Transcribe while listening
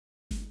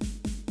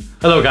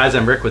Hello guys,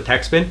 I'm Rick with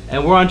Techspin,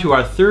 and we're on to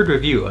our third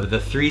review of the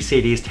 3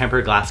 Sadie's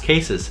tempered glass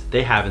cases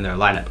they have in their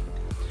lineup.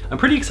 I'm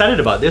pretty excited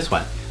about this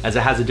one, as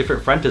it has a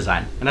different front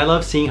design, and I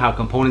love seeing how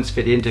components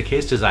fit into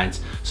case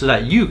designs so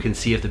that you can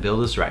see if the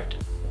build is right.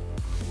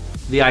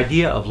 The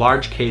idea of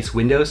large case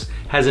windows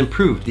has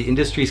improved the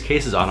industry's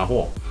cases on a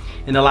whole.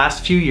 In the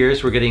last few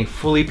years, we're getting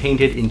fully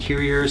painted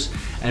interiors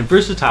and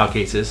versatile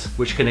cases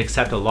which can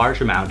accept a large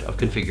amount of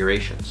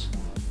configurations.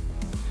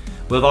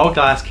 With all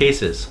glass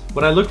cases,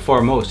 what I look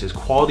for most is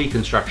quality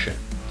construction,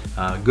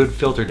 good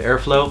filtered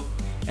airflow,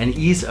 and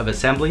ease of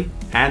assembly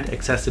and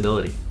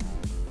accessibility.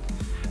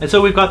 And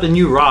so we've got the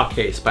new Raw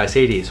case by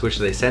Sadie's, which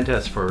they sent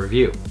us for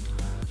review.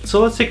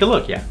 So let's take a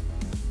look, yeah.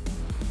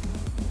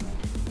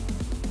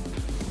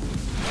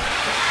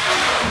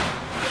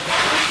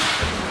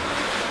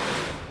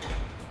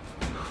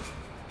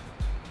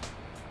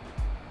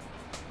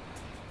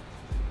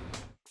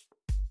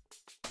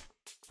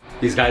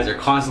 These guys are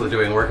constantly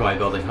doing work on my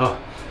building. Oh,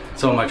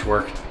 so much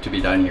work to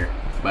be done here.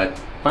 But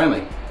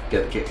finally,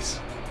 get the case.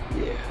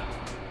 Yeah.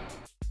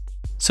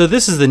 So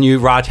this is the new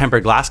Raw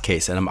tempered glass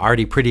case, and I'm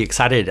already pretty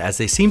excited as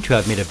they seem to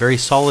have made a very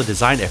solid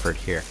design effort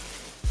here.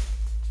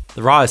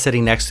 The Raw is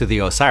sitting next to the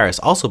Osiris,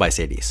 also by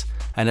Sadie's.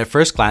 And at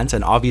first glance,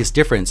 an obvious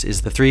difference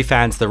is the 3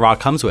 fans the Raw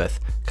comes with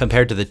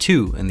compared to the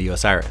 2 in the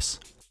Osiris.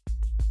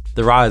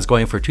 The Raw is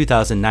going for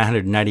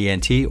 2,990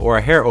 NT or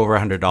a hair over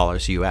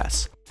 $100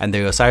 US. And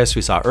the Osiris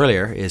we saw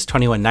earlier is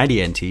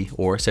 2190 NT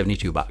or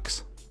 72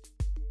 bucks.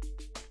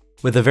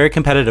 With a very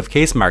competitive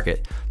case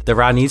market, the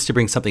Raw needs to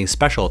bring something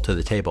special to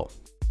the table.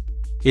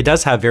 It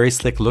does have very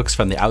slick looks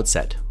from the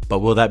outset, but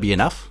will that be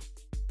enough?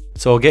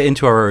 So we'll get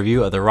into our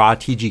review of the Raw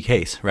TG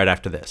case right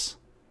after this.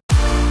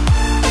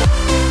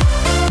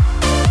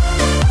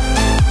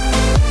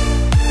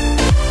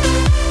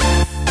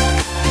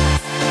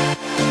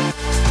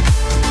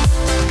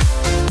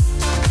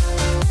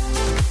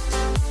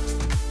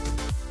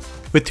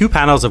 With 2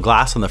 panels of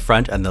glass on the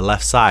front and the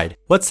left side,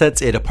 what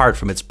sets it apart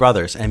from its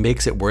brothers and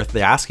makes it worth the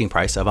asking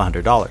price of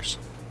 $100?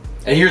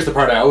 And here's the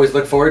part I always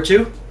look forward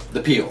to, the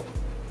peel.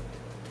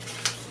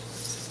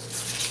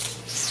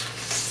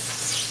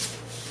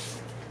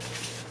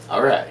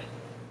 Alright.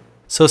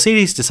 So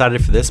Sadie's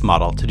decided for this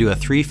model to do a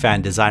 3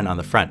 fan design on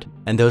the front,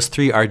 and those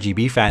 3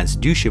 RGB fans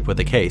do ship with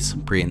the case,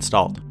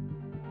 pre-installed.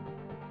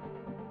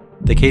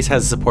 The case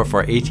has support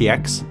for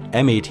ATX,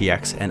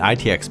 MATX, and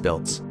ITX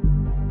builds.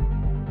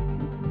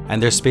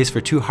 And there's space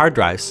for 2 hard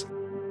drives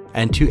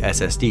and 2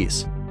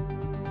 SSDs.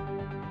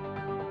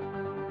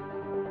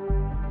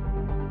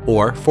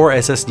 Or 4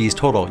 SSDs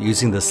total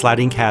using the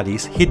sliding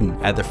caddies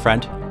hidden at the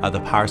front of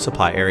the power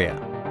supply area.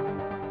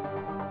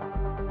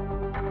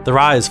 The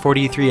Raw is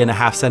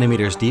 43.5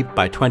 centimeters deep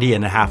by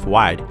 20.5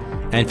 wide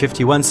and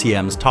 51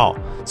 cms tall,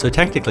 so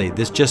technically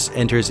this just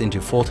enters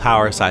into full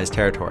tower size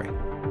territory.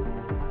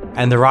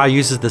 And the Raw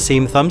uses the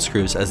same thumb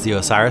screws as the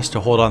Osiris to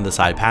hold on the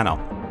side panel,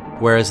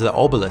 whereas the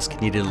Obelisk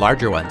needed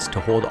larger ones to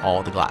hold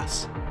all the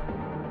glass.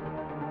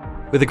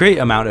 With a great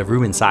amount of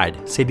room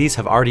inside, Sadie's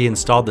have already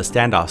installed the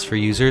standoffs for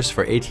users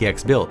for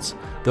ATX builds,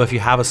 though if you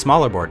have a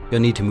smaller board,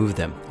 you'll need to move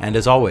them, and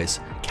as always,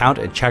 count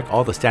and check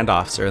all the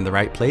standoffs are in the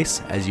right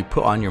place as you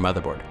put on your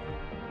motherboard.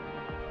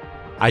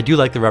 I do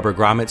like the rubber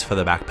grommets for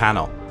the back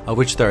panel, of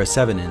which there are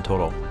 7 in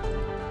total.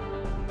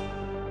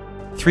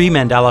 3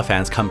 Mandala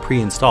fans come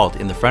pre-installed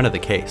in the front of the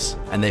case,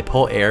 and they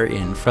pull air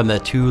in from the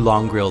 2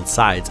 long grilled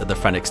sides of the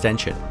front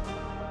extension,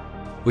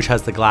 which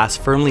has the glass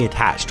firmly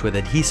attached with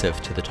adhesive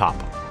to the top.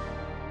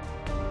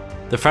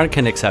 The front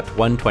can accept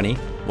 120,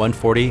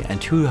 140,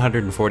 and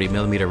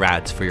 240mm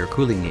rads for your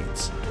cooling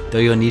needs, though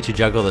you'll need to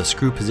juggle the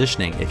screw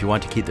positioning if you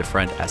want to keep the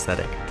front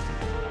aesthetic.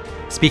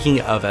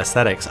 Speaking of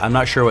aesthetics, I'm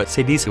not sure what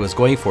Sadie's was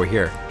going for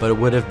here, but it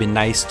would have been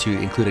nice to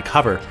include a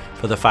cover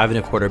for the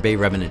 5¼ bay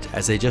remnant,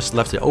 as they just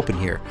left it open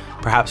here,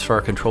 perhaps for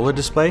a controller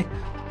display,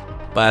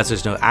 but as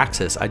there's no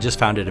axis, I just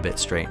found it a bit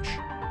strange.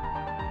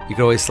 You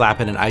could always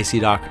slap in an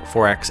IC-Dock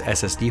 4X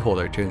SSD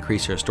holder to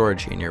increase your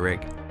storage in your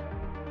rig.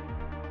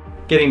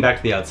 Getting back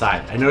to the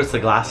outside, I noticed the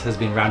glass has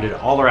been rounded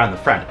all around the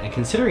front, and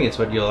considering it's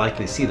what you'll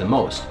likely see the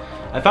most,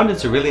 I found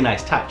it's a really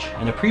nice touch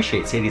and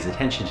appreciate Sadie's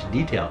attention to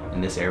detail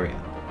in this area.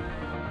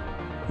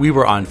 We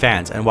were on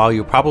fans, and while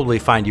you'll probably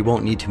find you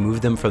won't need to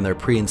move them from their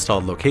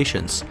pre-installed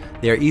locations,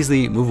 they are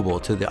easily movable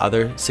to the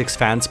other 6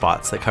 fan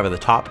spots that cover the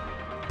top,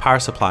 power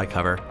supply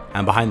cover,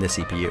 and behind the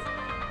CPU.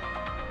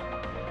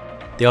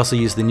 They also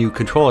use the new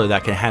controller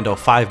that can handle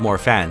 5 more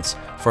fans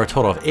for a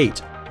total of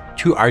 8,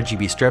 2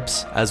 RGB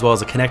strips, as well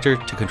as a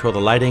connector to control the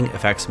lighting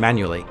effects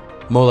manually,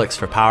 Molex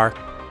for power,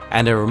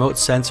 and a remote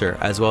sensor,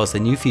 as well as the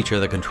new feature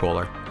of the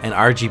controller, an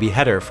RGB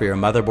header for your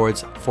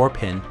motherboard's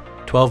 4-pin,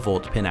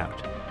 12-volt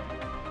pinout.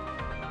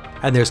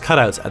 And there's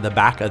cutouts at the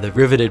back of the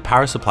riveted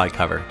power supply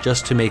cover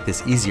just to make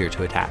this easier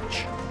to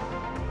attach.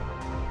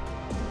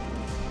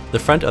 The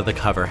front of the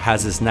cover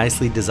has this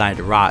nicely designed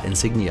Raw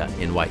insignia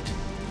in white.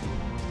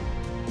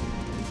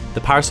 The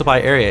power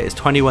supply area is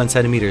 21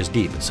 centimeters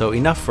deep, so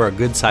enough for a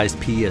good sized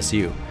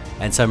PESU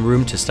and some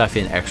room to stuff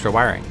in extra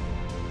wiring.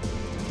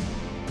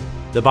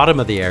 The bottom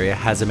of the area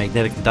has a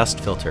magnetic dust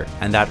filter,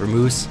 and that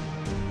removes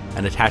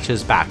and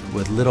attaches back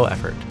with little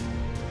effort.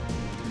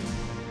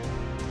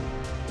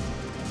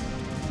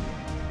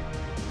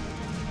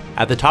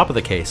 At the top of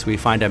the case, we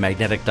find a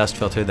magnetic dust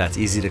filter that's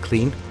easy to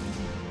clean,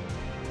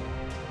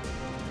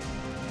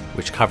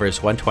 which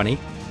covers 120,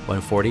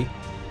 140,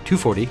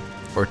 240,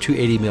 or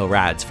 280 mil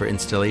rads for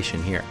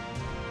installation here.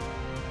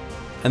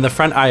 And the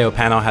front I/O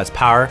panel has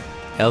power,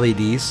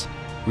 LEDs,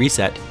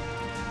 reset,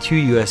 2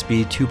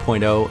 USB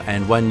 2.0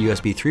 and 1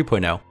 USB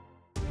 3.0,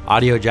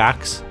 audio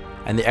jacks,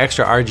 and the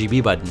extra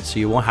RGB button so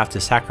you won't have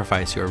to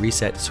sacrifice your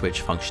reset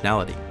switch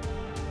functionality.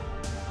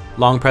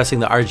 Long pressing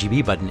the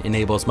RGB button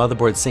enables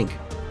motherboard sync,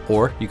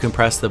 or you can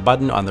press the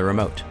button on the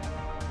remote.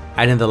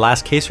 And in the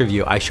last case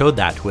review, I showed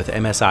that with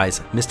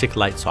MSI's Mystic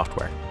Light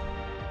software.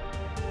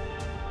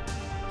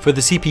 For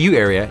the CPU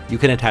area, you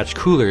can attach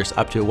coolers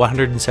up to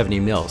 170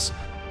 mils,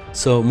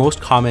 so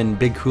most common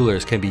big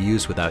coolers can be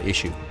used without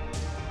issue.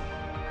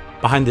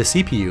 Behind the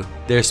CPU,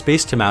 there's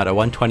space to mount a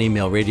 120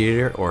 mil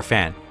radiator or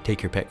fan,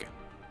 take your pick.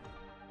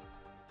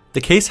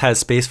 The case has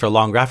space for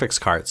long graphics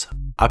cards,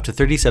 up to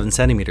 37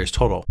 centimeters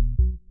total.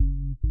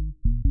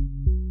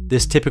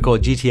 This typical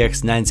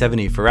GTX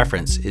 970 for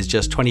reference is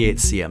just 28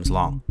 cms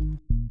long.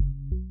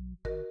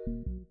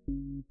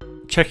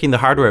 Checking the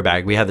hardware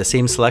bag, we have the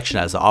same selection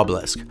as the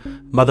Obelisk: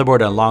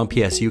 motherboard and long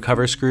PSU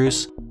cover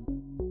screws,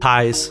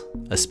 ties,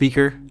 a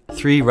speaker,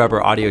 3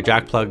 rubber audio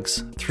jack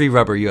plugs, 3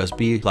 rubber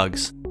USB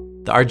plugs,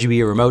 the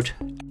RGB remote,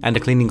 and a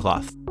cleaning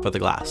cloth for the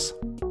glass.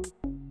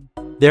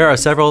 There are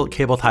several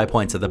cable tie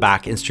points at the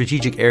back in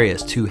strategic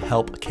areas to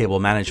help cable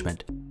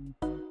management.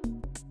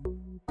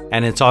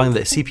 And installing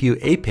the CPU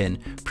A pin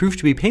proved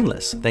to be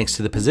painless thanks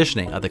to the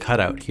positioning of the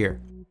cutout here.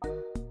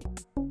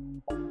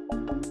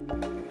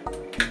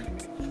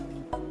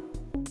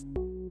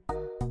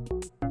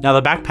 Now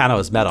the back panel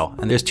is metal,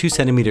 and there's 2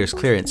 centimeters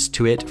clearance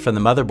to it from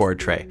the motherboard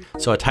tray,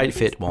 so a tight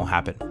fit won't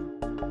happen.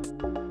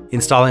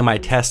 Installing my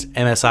test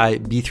MSI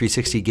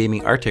B360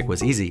 Gaming Arctic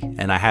was easy,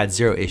 and I had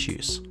 0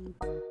 issues.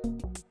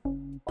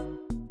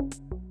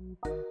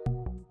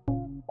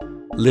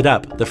 Lit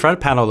up, the front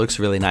panel looks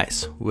really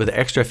nice. With the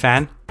extra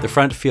fan, the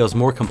front feels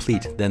more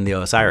complete than the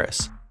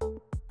Osiris.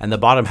 And the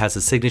bottom has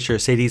the signature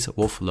Sadie's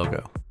Wolf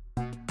logo.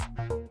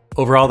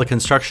 Overall, the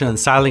construction and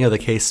styling of the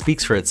case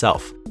speaks for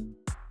itself.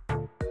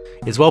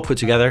 It's well put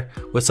together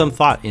with some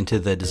thought into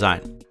the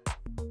design.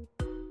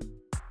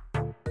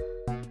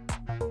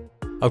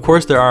 Of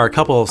course, there are a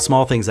couple of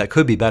small things that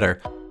could be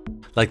better,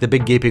 like the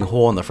big gaping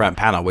hole in the front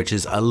panel, which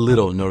is a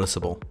little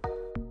noticeable.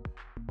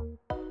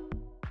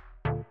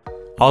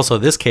 Also,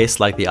 this case,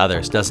 like the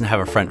others, doesn't have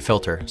a front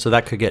filter, so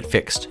that could get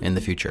fixed in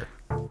the future.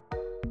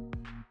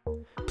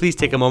 Please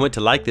take a moment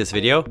to like this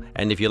video,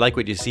 and if you like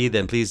what you see,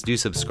 then please do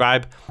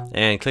subscribe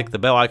and click the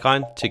bell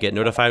icon to get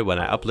notified when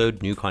I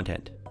upload new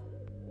content.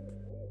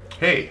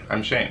 Hey,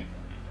 I'm Shane.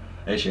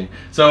 Hey Shane.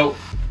 So,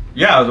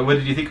 yeah, what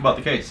did you think about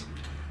the case?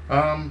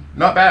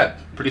 Not bad.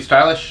 Pretty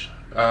stylish.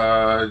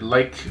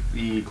 Like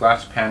the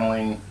glass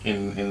paneling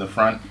in the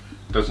front.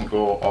 Doesn't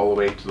go all the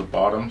way to the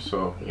bottom,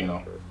 so, you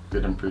know,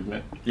 good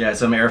improvement. Yeah,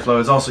 some airflow.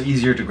 It's also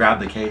easier to grab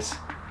the case.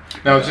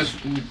 No, it's just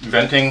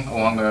venting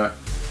along the...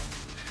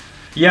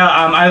 Yeah,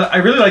 I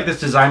really like this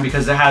design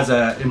because it has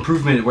an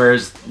improvement,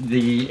 whereas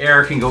the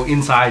air can go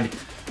inside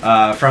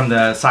from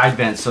the side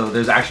vents, so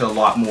there's actually a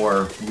lot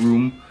more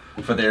room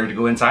for the air to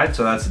go inside,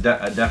 so that's a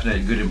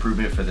definite good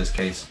improvement for this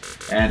case.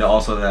 And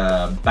also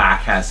the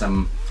back has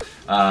some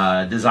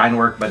design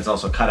work, but it's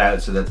also cut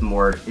out, so that's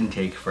more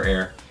intake for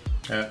air.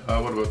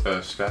 What about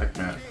the static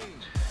mat?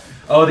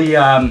 Oh,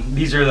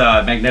 these are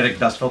the magnetic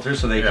dust filters,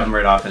 so they come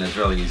right off, and it's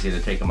really easy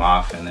to take them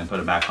off and then put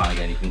it back on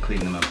again. You can clean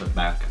them and put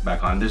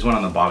back on. There's one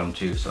on the bottom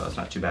too, so it's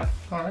not too bad.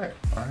 All right.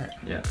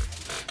 Yeah.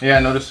 Yeah, I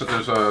noticed that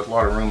there's a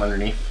lot of room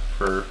underneath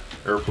for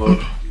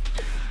airflow.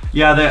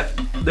 Yeah,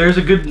 there's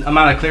a good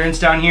amount of clearance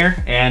down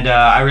here, and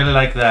I really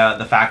like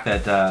the fact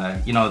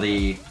that you know,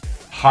 the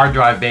hard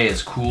drive bay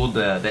is cooled.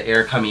 The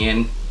air coming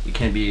in, it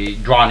can be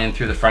drawn in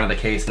through the front of the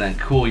case and then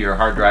cool your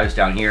hard drives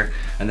down here,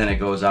 and then it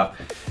goes up.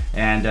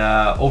 And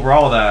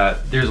overall,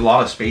 there's a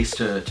lot of space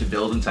to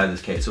build inside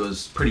this case, so it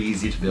was pretty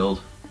easy to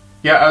build.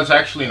 Yeah, I was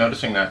actually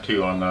noticing that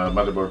too on the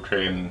motherboard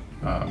tray, and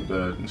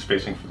the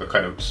spacing for the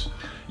cutouts.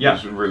 Yeah,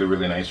 is really,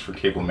 really nice for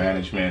cable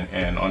management.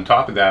 And on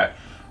top of that,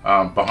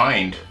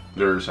 behind,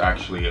 there's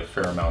actually a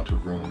fair amount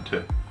of room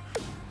to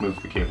move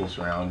the cables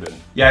around. And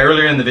yeah,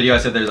 earlier in the video I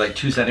said there's like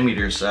 2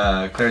 centimeters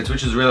clearance,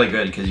 which is really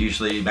good because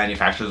usually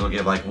manufacturers will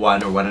give like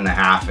 1 or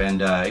 1.5,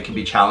 and it can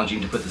be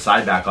challenging to put the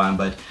side back on.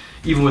 But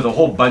even with a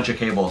whole bunch of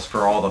cables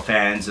for all the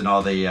fans and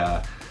all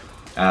the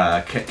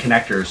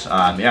connectors,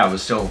 yeah, it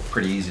was still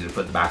pretty easy to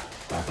put the back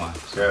on.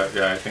 So.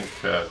 Yeah, I think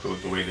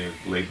the way they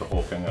laid the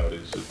whole thing out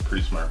is a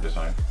pretty smart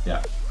design.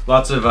 Yeah,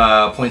 lots of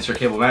points for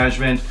cable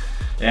management,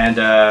 and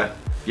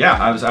yeah,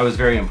 I was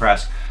very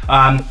impressed.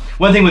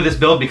 One thing with this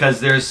build,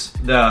 because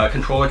the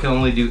controller can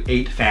only do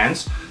 8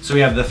 fans, so we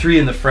have the 3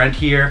 in the front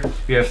here,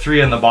 we have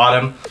 3 on the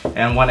bottom,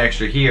 and 1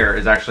 extra here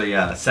is actually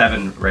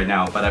 7 right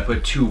now, but I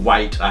put 2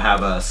 white. I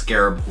have a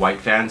Scarab white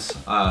fans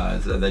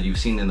that you've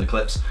seen in the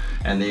clips,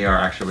 and they are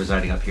actually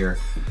residing up here.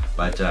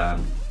 But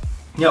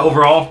Yeah,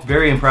 overall,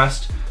 very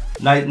impressed.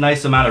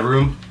 Nice amount of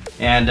room.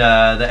 And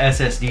the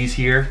SSDs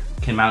here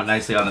can mount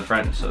nicely on the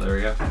front, so there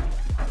we go.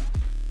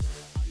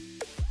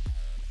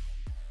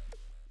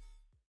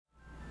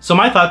 So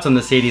my thoughts on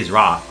the Sadie's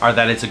Raw are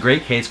that it's a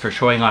great case for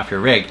showing off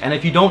your rig, and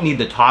if you don't need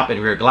the top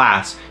and rear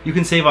glass, you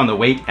can save on the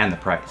weight and the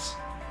price.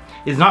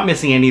 It's not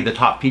missing any of the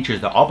top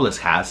features that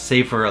Obelisk has,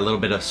 save for a little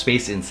bit of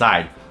space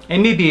inside,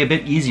 and may be a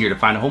bit easier to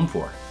find a home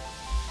for.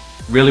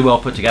 Really well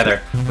put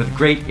together, with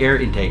great air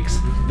intakes,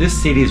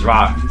 this Sadie's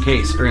Raw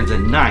case earns a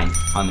 9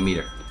 on the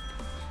meter.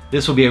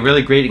 This will be a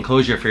really great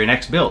enclosure for your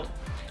next build,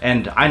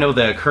 and I know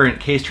the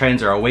current case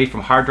trends are away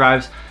from hard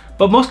drives,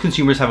 but most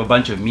consumers have a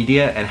bunch of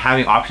media, and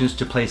having options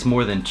to place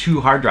more than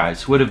 2 hard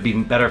drives would have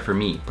been better for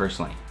me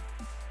personally.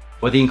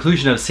 With the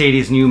inclusion of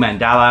Sadie's new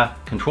Mandala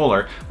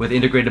controller with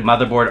integrated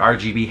motherboard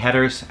RGB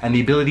headers and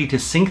the ability to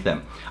sync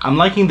them, I'm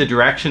liking the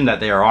direction that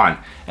they are on,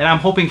 and I'm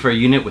hoping for a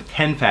unit with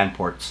 10 fan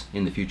ports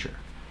in the future.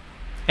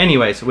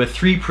 Anyways, with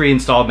 3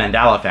 pre-installed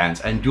Mandala fans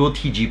and dual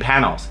TG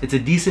panels, it's a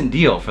decent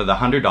deal for the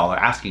 $100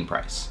 asking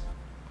price.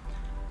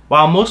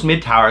 While most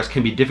mid-towers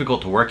can be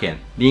difficult to work in,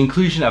 the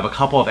inclusion of a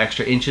couple of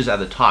extra inches at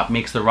the top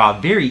makes the Raw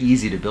very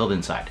easy to build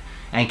inside,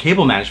 and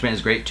cable management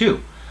is great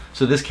too,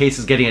 so this case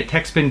is getting a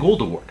Techspin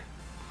Gold Award.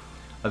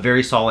 A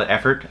very solid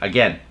effort.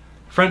 Again,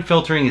 front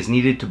filtering is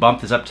needed to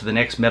bump this up to the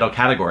next metal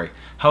category.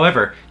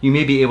 However, you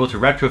may be able to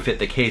retrofit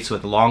the case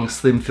with long,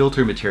 slim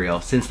filter material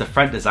since the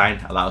front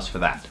design allows for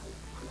that.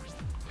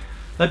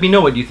 Let me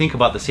know what you think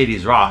about the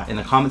Sadie's Raw in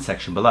the comment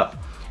section below,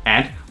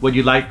 and what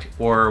you'd like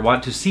or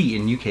want to see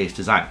in new case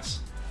designs.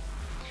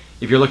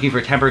 If you're looking for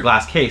a tempered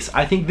glass case,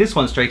 I think this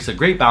one strikes a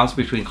great balance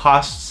between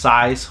cost,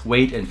 size,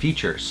 weight, and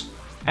features,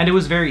 and it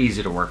was very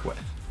easy to work with.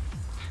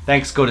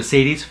 Thanks go to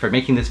Sadie's for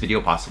making this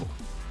video possible.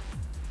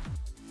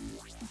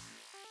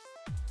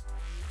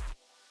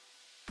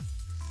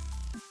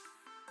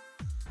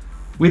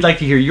 We'd like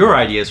to hear your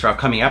ideas for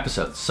upcoming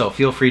episodes, so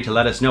feel free to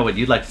let us know what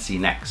you'd like to see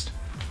next.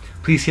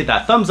 Please hit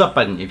that thumbs up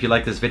button if you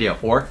like this video,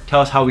 or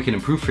tell us how we can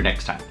improve for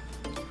next time.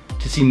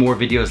 To see more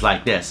videos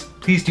like this,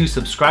 please do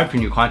subscribe for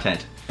new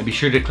content, and be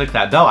sure to click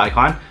that bell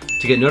icon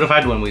to get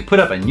notified when we put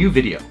up a new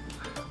video.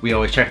 We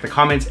always check the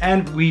comments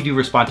and we do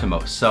respond to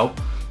most, so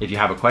if you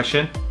have a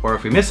question or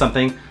if we missed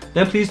something,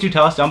 then please do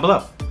tell us down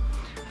below.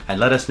 And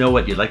let us know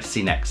what you'd like to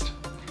see next.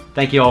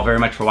 Thank you all very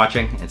much for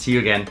watching, and see you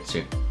again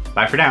soon.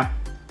 Bye for now.